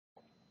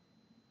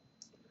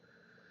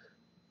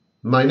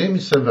My name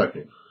is Sam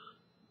Vaknin.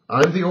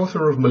 I'm the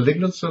author of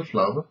Malignant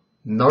Self-Love,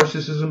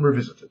 Narcissism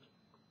Revisited.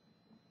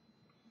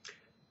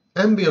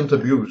 Ambient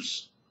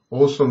abuse,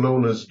 also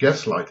known as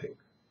gaslighting,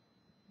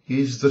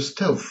 is the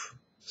stealth,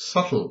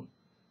 subtle,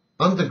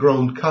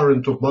 underground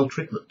current of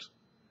maltreatment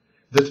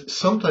that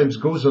sometimes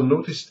goes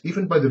unnoticed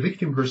even by the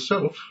victim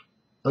herself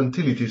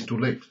until it is too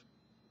late.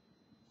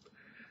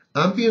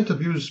 Ambient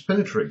abuse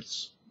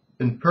penetrates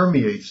and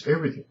permeates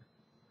everything,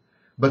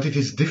 but it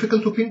is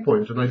difficult to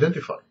pinpoint and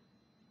identify.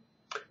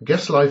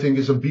 Gaslighting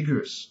is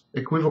ambiguous,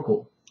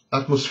 equivocal,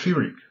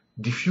 atmospheric,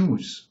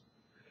 diffuse,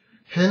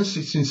 hence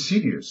its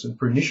insidious and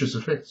pernicious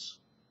effects.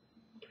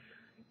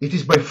 It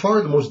is by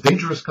far the most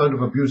dangerous kind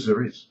of abuse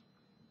there is.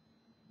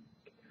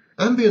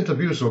 Ambient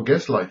abuse or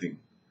gaslighting,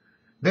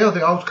 they are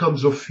the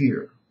outcomes of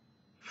fear.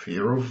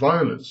 Fear of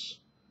violence,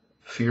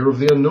 fear of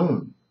the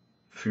unknown,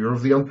 fear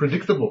of the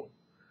unpredictable,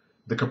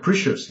 the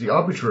capricious, the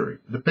arbitrary,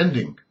 the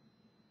pending.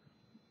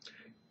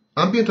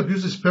 Ambient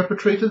abuse is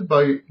perpetrated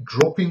by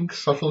dropping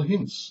subtle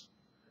hints,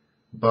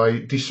 by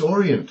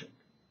disorienting,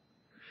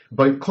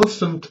 by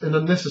constant and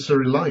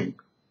unnecessary lying,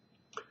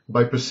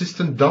 by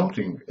persistent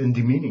doubting and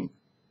demeaning,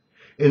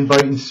 and by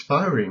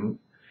inspiring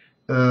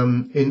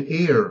an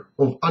air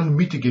of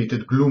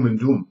unmitigated gloom and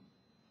doom.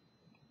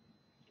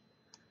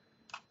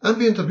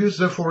 Ambient abuse,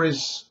 therefore,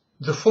 is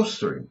the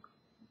fostering,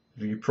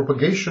 the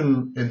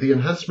propagation and the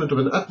enhancement of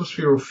an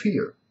atmosphere of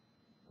fear,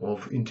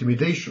 of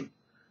intimidation,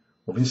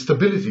 of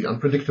instability,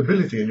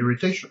 unpredictability, and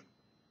irritation.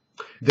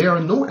 There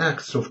are no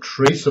acts of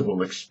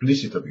traceable,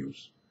 explicit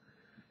abuse.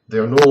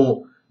 There are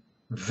no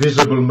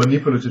visible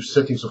manipulative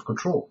settings of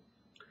control.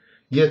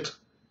 Yet,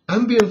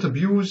 ambient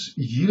abuse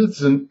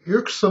yields an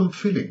irksome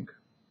feeling,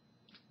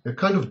 a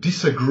kind of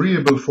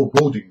disagreeable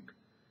foreboding,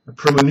 a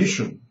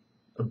premonition,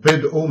 a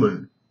bad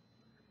omen.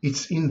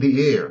 It's in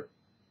the air.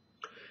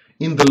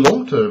 In the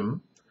long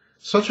term,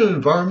 such an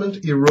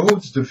environment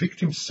erodes the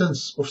victim's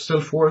sense of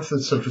self-worth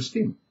and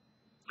self-esteem.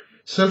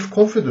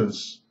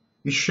 Self-confidence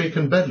is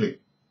shaken badly.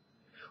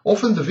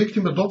 Often the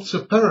victim adopts a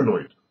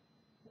paranoid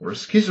or a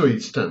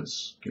schizoid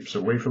stance, keeps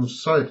away from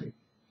society,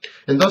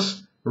 and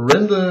thus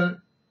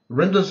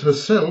renders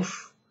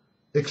herself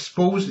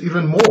exposed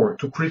even more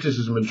to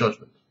criticism and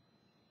judgment.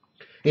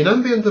 In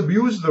ambient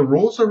abuse, the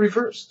roles are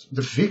reversed.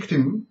 The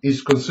victim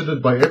is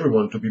considered by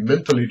everyone to be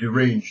mentally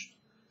deranged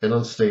and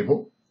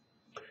unstable,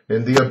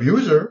 and the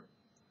abuser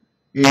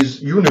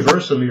is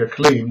universally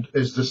acclaimed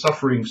as the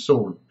suffering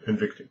soul and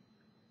victim.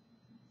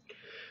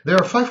 There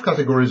are 5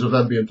 categories of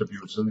ambient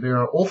abuse, and they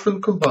are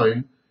often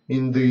combined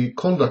in the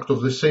conduct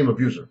of the same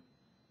abuser.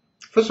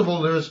 First of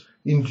all, there's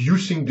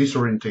inducing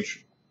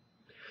disorientation.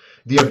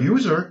 The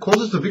abuser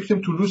causes the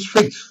victim to lose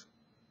faith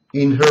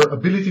in her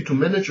ability to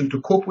manage and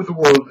to cope with the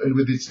world and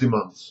with its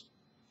demands.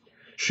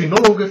 She no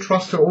longer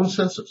trusts her own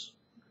senses.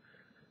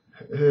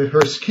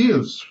 Her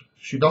skills,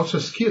 she doubts her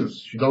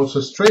skills, she doubts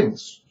her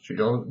strengths, she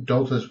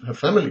doubts her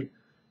family,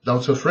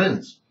 doubts her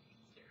friends.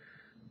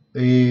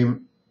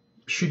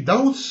 She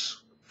doubts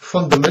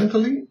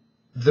fundamentally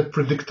the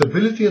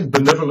predictability and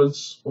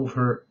benevolence of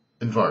her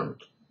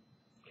environment.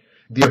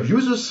 The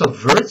abuser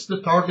subverts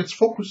the target's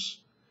focus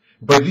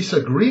by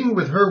disagreeing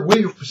with her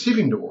way of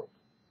perceiving the world,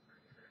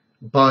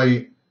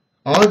 by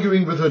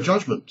arguing with her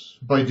judgment,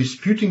 by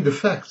disputing the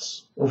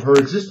facts of her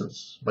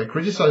existence, by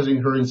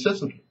criticizing her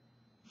incessantly,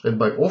 and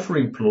by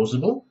offering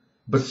plausible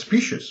but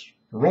specious,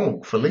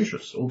 wrong,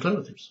 fallacious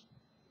alternatives.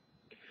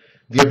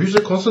 The abuser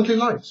constantly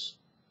lies,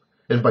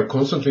 and by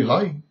constantly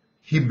lying,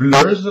 he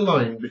blurs the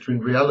line between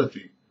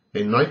reality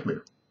and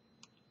nightmare.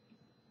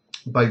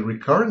 By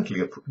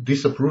recurrently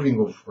disapproving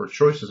of her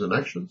choices and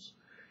actions,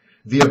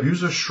 the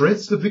abuser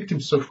shreds the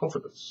victim's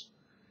self-confidence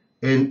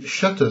and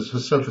shatters her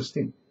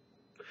self-esteem.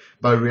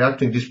 By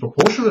reacting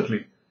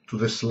disproportionately to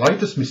the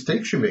slightest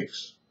mistake she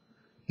makes,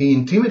 he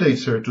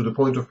intimidates her to the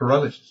point of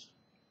paralysis.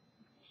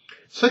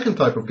 Second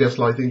type of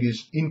gaslighting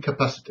is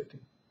incapacitating.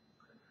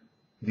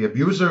 The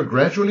abuser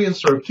gradually and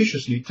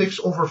surreptitiously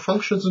takes over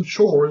functions and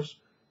chores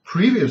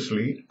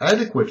previously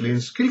adequately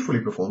and skillfully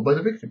performed by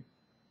the victim.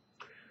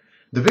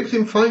 The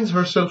victim finds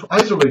herself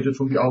isolated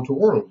from the outer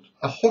world,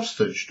 a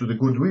hostage to the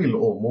goodwill,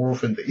 or more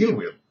often the ill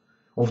will,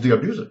 of the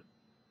abuser,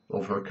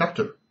 of her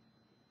captor.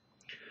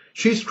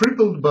 She is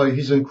crippled by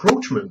his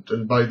encroachment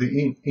and by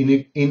the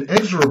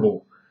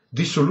inexorable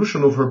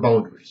dissolution of her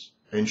boundaries,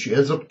 and she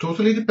ends up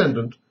totally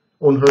dependent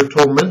on her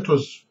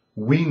tormentor's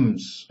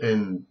whims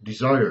and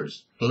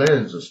desires,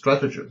 plans and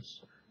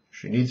stratagems.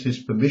 She needs his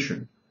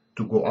permission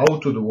to go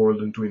out to the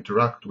world and to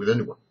interact with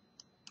anyone.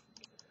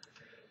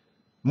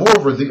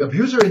 Moreover, the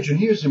abuser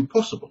engineers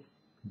impossible,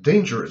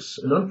 dangerous,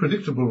 and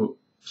unpredictable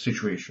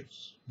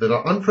situations that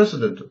are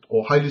unprecedented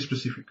or highly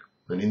specific.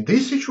 And in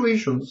these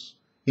situations,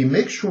 he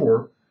makes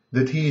sure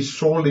that he is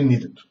sorely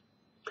needed.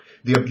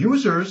 The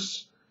abuser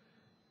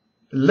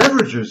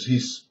leverages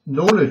his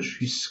knowledge,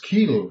 his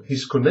skill,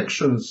 his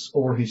connections,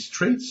 or his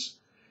traits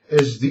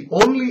as the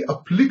only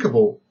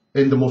applicable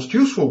and the most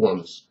useful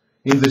ones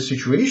in the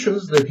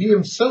situations that he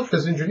himself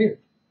has engineered.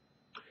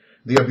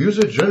 The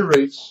abuser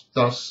generates,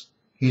 thus,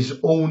 his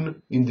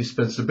own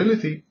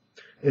indispensability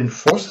and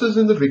fosters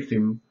in the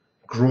victim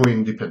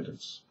growing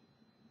dependence.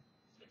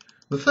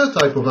 The third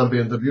type of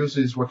ambient abuse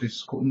is what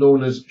is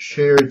known as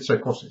shared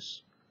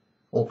psychosis,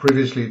 or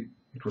previously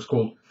it was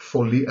called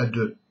folie à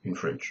deux in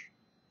French.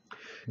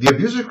 The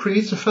abuser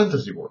creates a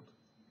fantasy world,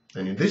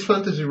 and in this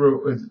fantasy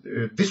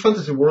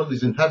world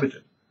is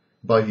inhabited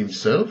by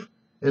himself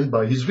and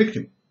by his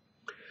victim,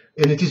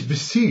 and it is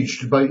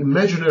besieged by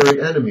imaginary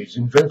enemies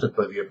invented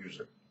by the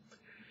abuser.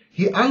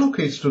 He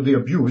allocates to the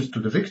abused, to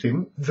the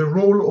victim, the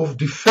role of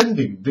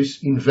defending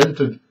this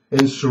invented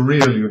and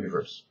surreal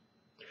universe.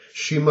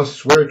 She must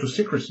swear to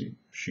secrecy.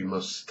 She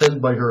must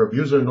stand by her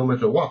abuser no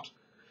matter what.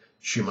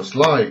 She must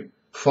lie,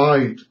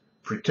 fight,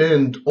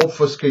 pretend,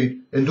 obfuscate,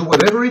 and do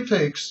whatever it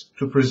takes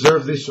to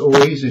preserve this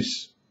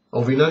oasis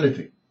of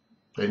inanity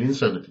and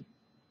insanity.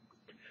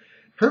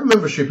 Her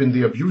membership in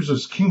the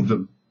abuser's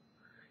kingdom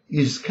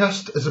is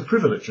cast as a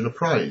privilege and a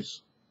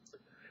prize,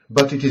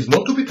 but it is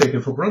not to be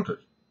taken for granted.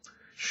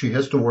 She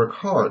has to work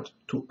hard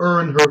to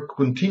earn her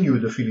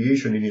continued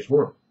affiliation in his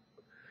world.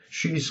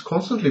 She is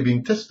constantly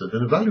being tested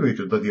and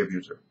evaluated by the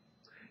abuser.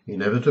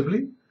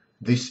 Inevitably,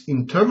 this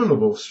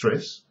interminable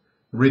stress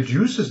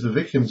reduces the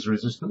victim's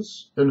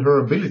resistance and her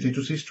ability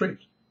to see straight.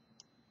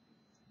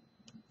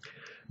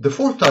 The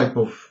fourth type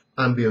of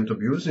ambient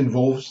abuse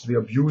involves the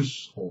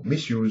abuse or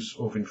misuse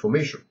of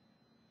information.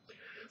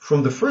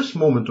 From the first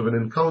moment of an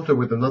encounter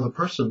with another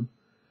person,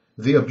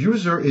 the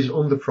abuser is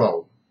on the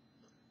prowl.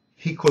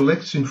 He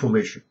collects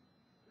information.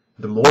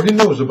 The more he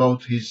knows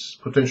about his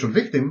potential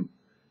victim,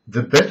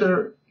 the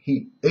better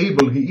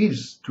able he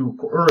is to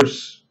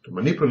coerce, to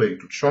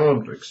manipulate, to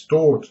charm, to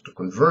extort, to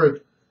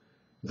convert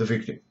the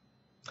victim.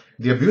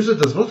 The abuser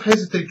does not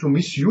hesitate to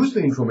misuse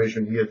the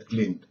information he had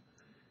gleaned,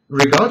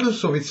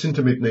 regardless of its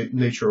intimate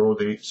nature or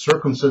the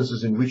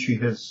circumstances in which he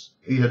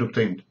had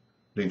obtained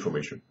the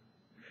information.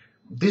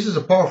 This is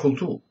a powerful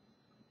tool.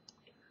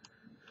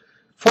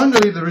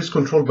 Finally, there is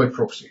control by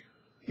proxy.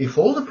 If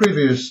all the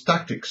previous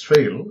tactics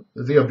fail,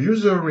 the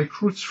abuser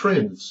recruits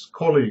friends,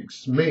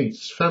 colleagues,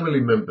 mates, family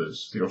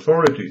members, the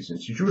authorities,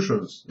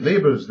 institutions,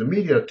 neighbors, the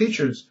media,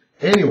 teachers,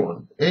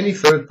 anyone, any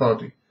third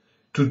party,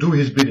 to do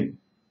his bidding.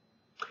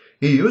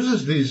 He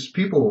uses these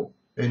people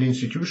and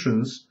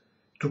institutions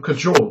to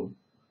cajole,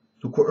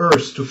 to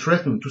coerce, to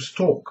threaten, to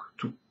stalk,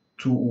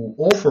 to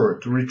offer,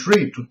 to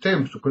retreat, to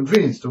tempt, to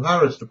convince, to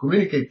harass, to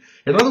communicate,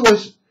 in other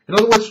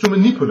words, to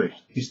manipulate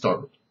his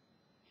target.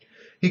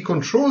 He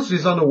controls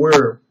these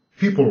unaware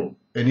people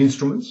and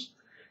instruments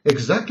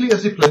exactly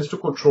as he plans to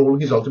control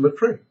his ultimate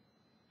prey.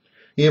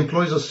 He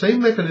employs the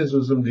same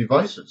mechanisms and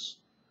devices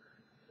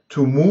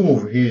to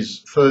move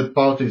his third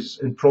parties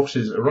and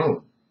proxies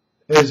around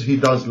as he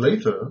does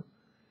later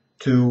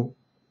to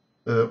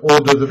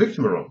order the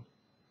victim around.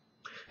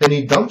 And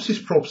he dumps his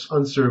props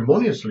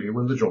unceremoniously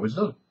when the job is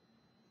done.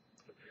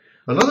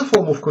 Another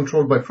form of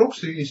control by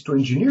proxy is to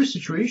engineer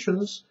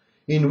situations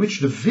in which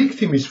the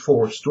victim is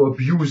forced to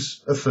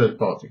abuse a third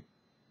party.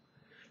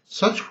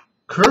 Such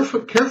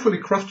carefully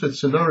crafted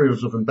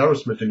scenarios of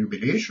embarrassment and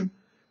humiliation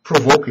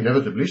provoke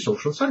inevitably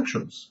social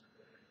sanctions.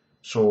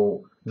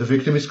 So the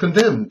victim is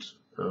condemned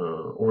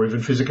or even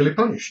physically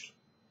punished.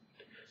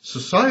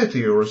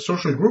 Society or a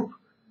social group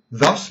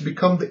thus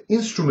become the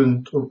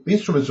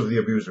instruments of the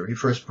abuser. He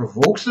first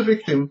provokes the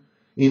victim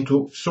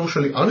into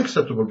socially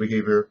unacceptable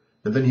behavior,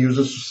 and then he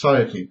uses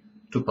society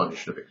to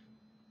punish the victim.